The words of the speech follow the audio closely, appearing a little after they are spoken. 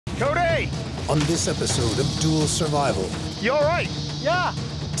On this episode of Dual Survival. You all right? Yeah.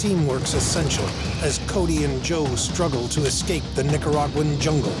 Teamwork's essential as Cody and Joe struggle to escape the Nicaraguan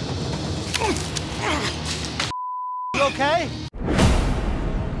jungle. You okay?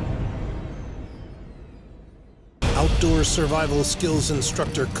 Outdoor survival skills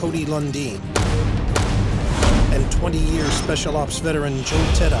instructor Cody Lundeen and 20-year special ops veteran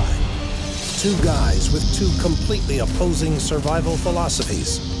Jotetai. Two guys with two completely opposing survival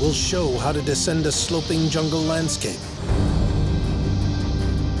philosophies will show how to descend a sloping jungle landscape.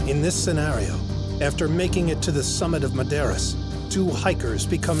 In this scenario, after making it to the summit of Madeiras, two hikers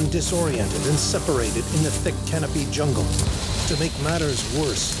become disoriented and separated in the thick canopy jungle. To make matters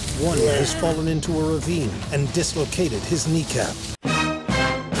worse, one has fallen into a ravine and dislocated his kneecap.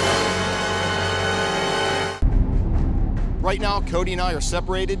 Right now, Cody and I are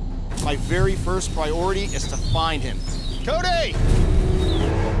separated. My very first priority is to find him. Cody!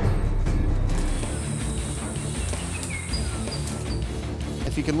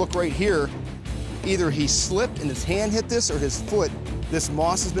 If you can look right here, either he slipped and his hand hit this or his foot. This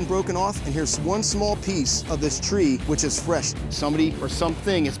moss has been broken off, and here's one small piece of this tree, which is fresh. Somebody or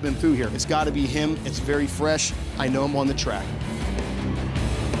something has been through here. It's gotta be him. It's very fresh. I know I'm on the track.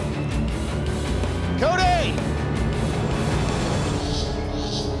 Cody!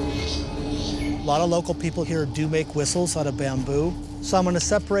 A lot of local people here do make whistles out of bamboo. So I'm gonna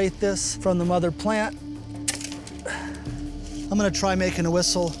separate this from the mother plant. I'm gonna try making a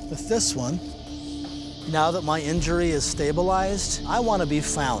whistle with this one. Now that my injury is stabilized, I wanna be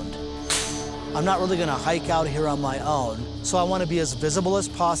found. I'm not really gonna hike out here on my own, so I wanna be as visible as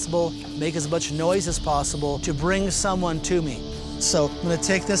possible, make as much noise as possible to bring someone to me. So I'm gonna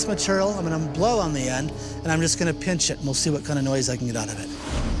take this material, I'm gonna blow on the end, and I'm just gonna pinch it, and we'll see what kind of noise I can get out of it.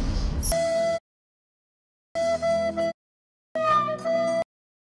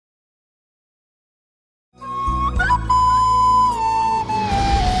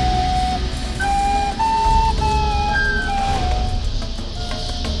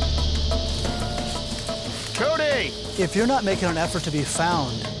 If you're not making an effort to be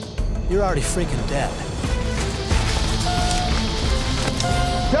found, you're already freaking dead.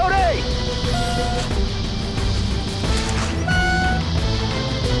 Cody!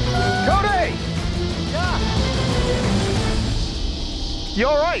 Cody! Yeah. You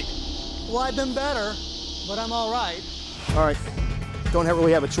all right? Well, I've been better, but I'm all right. All right. Don't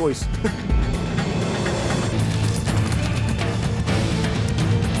really have a choice.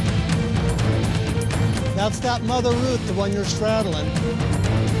 That's that mother root, the one you're straddling.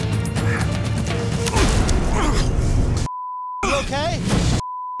 You okay?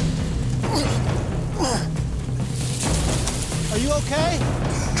 Are you okay?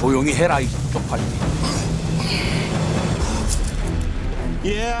 조용히 해라, 이 쪽팔리.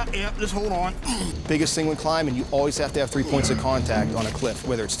 Yeah, just hold on. Biggest thing when climbing, you always have to have 3 points of contact on a cliff,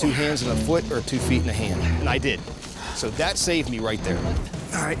 whether it's 2 hands and a foot or 2 feet and a hand. And I did. So that saved me right there.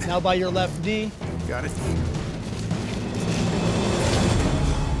 All right. Now by your left knee. Got it.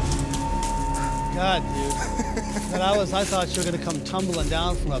 God, dude. And I thought you were gonna come tumbling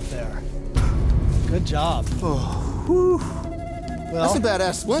down from up there. Good job. Oh, whew. Well, that's a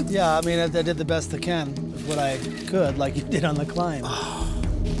badass splint. Yeah, I mean, I did the best I can, what I could, like you did on the climb.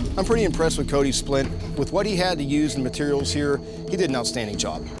 I'm pretty impressed with Cody's splint. With what he had to use and materials here, he did an outstanding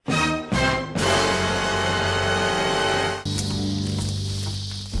job.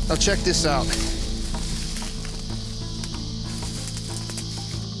 Now check this out.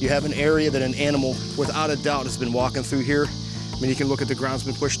 You have an area that an animal, without a doubt, has been walking through here. I mean, you can look at the ground's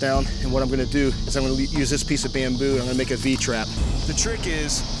been pushed down, and what I'm gonna do is I'm gonna use this piece of bamboo, and I'm gonna make a V-trap. The trick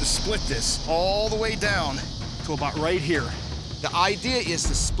is to split this all the way down to about right here. The idea is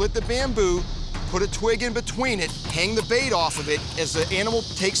to split the bamboo, put a twig in between it, hang the bait off of it. As the animal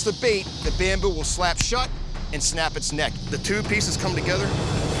takes the bait, the bamboo will slap shut and snap its neck. The 2 pieces come together,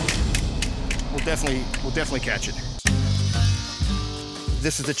 we'll definitely catch it.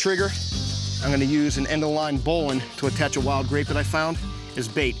 This is the trigger. I'm gonna use an end-of-line bowline to attach a wild grape that I found as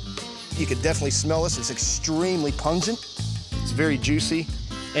bait. You can definitely smell this. It's extremely pungent. It's very juicy.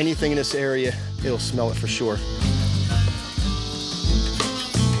 Anything in this area, it'll smell it for sure.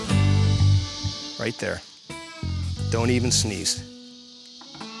 Right there. Don't even sneeze.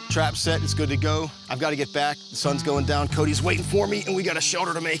 Trap set, it's good to go. I've got to get back. The sun's going down. Cody's waiting for me, and we got a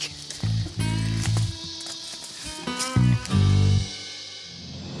shelter to make.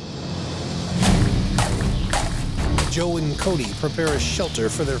 Joe and Cody prepare a shelter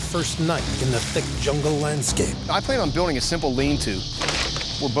for their first night in the thick jungle landscape. I plan on building a simple lean-to.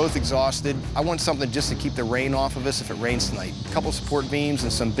 We're both exhausted. I want something just to keep the rain off of us if it rains tonight. A couple support beams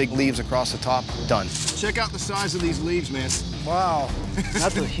and some big leaves across the top, done. Check out the size of these leaves, man. Wow,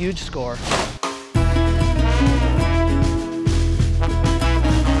 that's a huge score. Do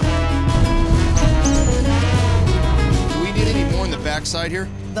we need any more on the backside here?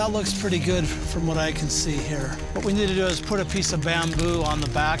 That looks pretty good from what I can see here. What we need to do is put a piece of bamboo on the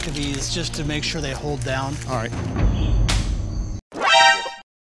back of these just to make sure they hold down. All right.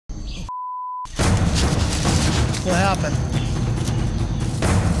 What happened?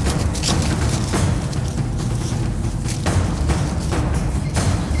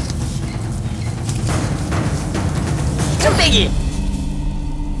 Too biggie!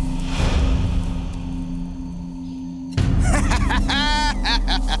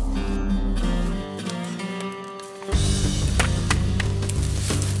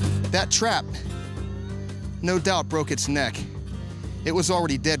 That trap, no doubt, broke its neck. It was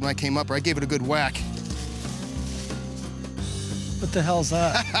already dead when I came up, or I gave it a good whack. What the hell's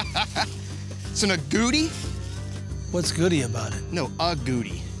that? It's an agouti? What's goody about it? No,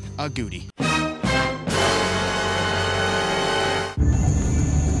 agouti. Agouti.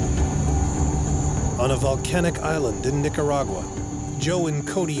 On a volcanic island in Nicaragua, Joe and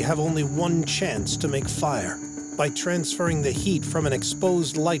Cody have only one chance to make fire by transferring the heat from an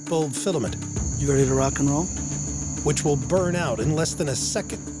exposed light bulb filament. You ready to rock and roll? Which will burn out in less than a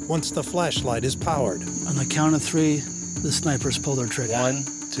second once the flashlight is powered. On the count of 3, the snipers pull their trigger. 1,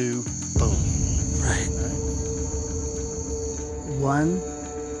 2, boom. Right. 1,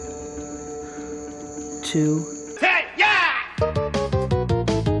 2. Hey, yeah!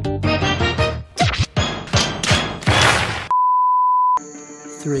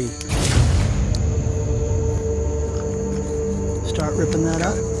 3. Start ripping that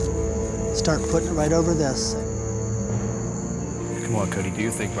up. Start putting it right over this. Come on, Cody, do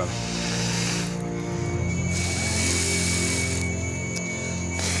your thing, brother.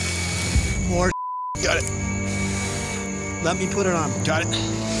 More. Got it. Let me put it on. Got it.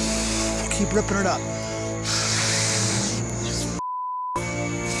 Keep ripping it up.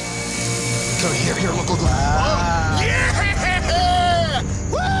 Cody, here, look. Ah. Oh, yeah!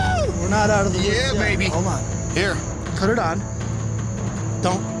 Woo! We're not out of the woods Yeah, yet. baby. Hold on. Here. Put it on.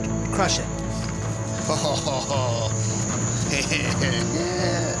 Don't crush it. Oh.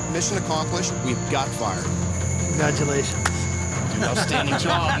 Mission accomplished. We've got fire. Congratulations. Dude, outstanding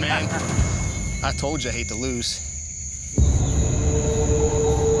job, man. I told you I hate to lose.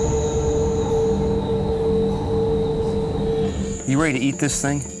 You ready to eat this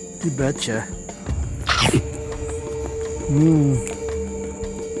thing? You betcha.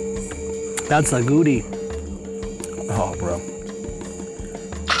 That's a goodie. Oh, bro.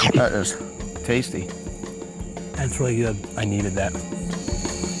 That is tasty. That's really good. I needed that.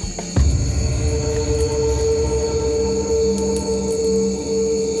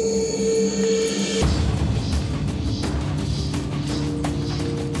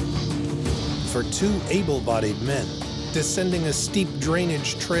 For 2 able-bodied men, descending a steep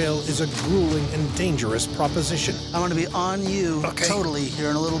drainage trail is a grueling and dangerous proposition. I'm gonna be on you Okay. totally here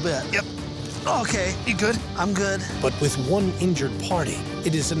in a little bit. Yep. Okay. You good? I'm good. But with one injured party,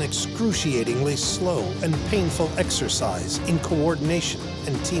 it is an excruciatingly slow and painful exercise in coordination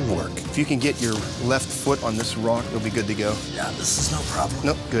and teamwork. If you can get your left foot on this rock, you'll be good to go. Yeah, this is no problem.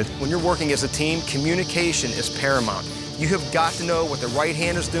 Nope, good. When you're working as a team, communication is paramount. You have got to know what the right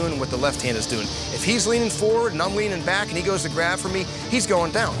hand is doing and what the left hand is doing. If he's leaning forward and I'm leaning back and he goes to grab for me, he's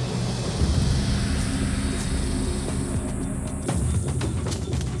going down.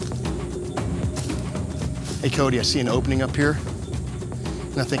 Hey, Cody, I see an opening up here,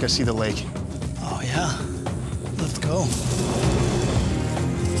 and I think I see the lake. Oh, yeah. Let's go.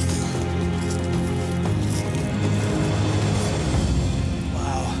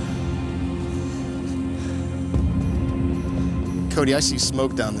 Wow. Cody, I see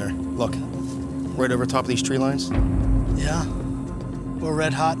smoke down there. Look, right over top of these tree lines. Yeah. We're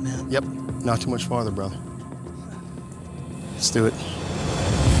red hot, man. Yep, not too much farther, brother. Let's do it.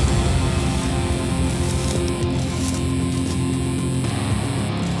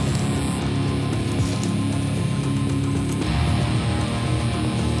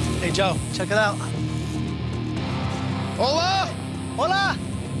 Hey, Joe, check it out. Hola! Hola!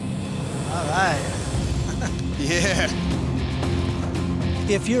 All right. Yeah.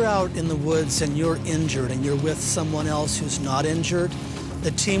 If you're out in the woods and you're injured and you're with someone else who's not injured,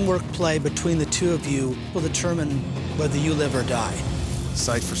 the teamwork play between the two of you will determine whether you live or die.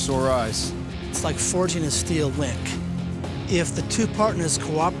 Sight for sore eyes. It's like forging a steel link. If the two partners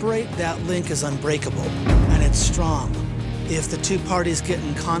cooperate, that link is unbreakable and it's strong. If the two parties get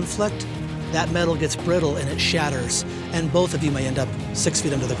in conflict, that metal gets brittle and it shatters, and both of you may end up 6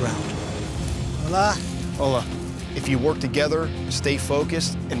 feet under the ground. Hola. Hola. If you work together, stay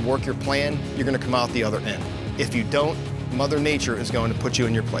focused, and work your plan, you're gonna come out the other end. If you don't, Mother Nature is going to put you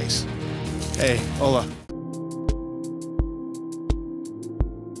in your place. Hey, hola.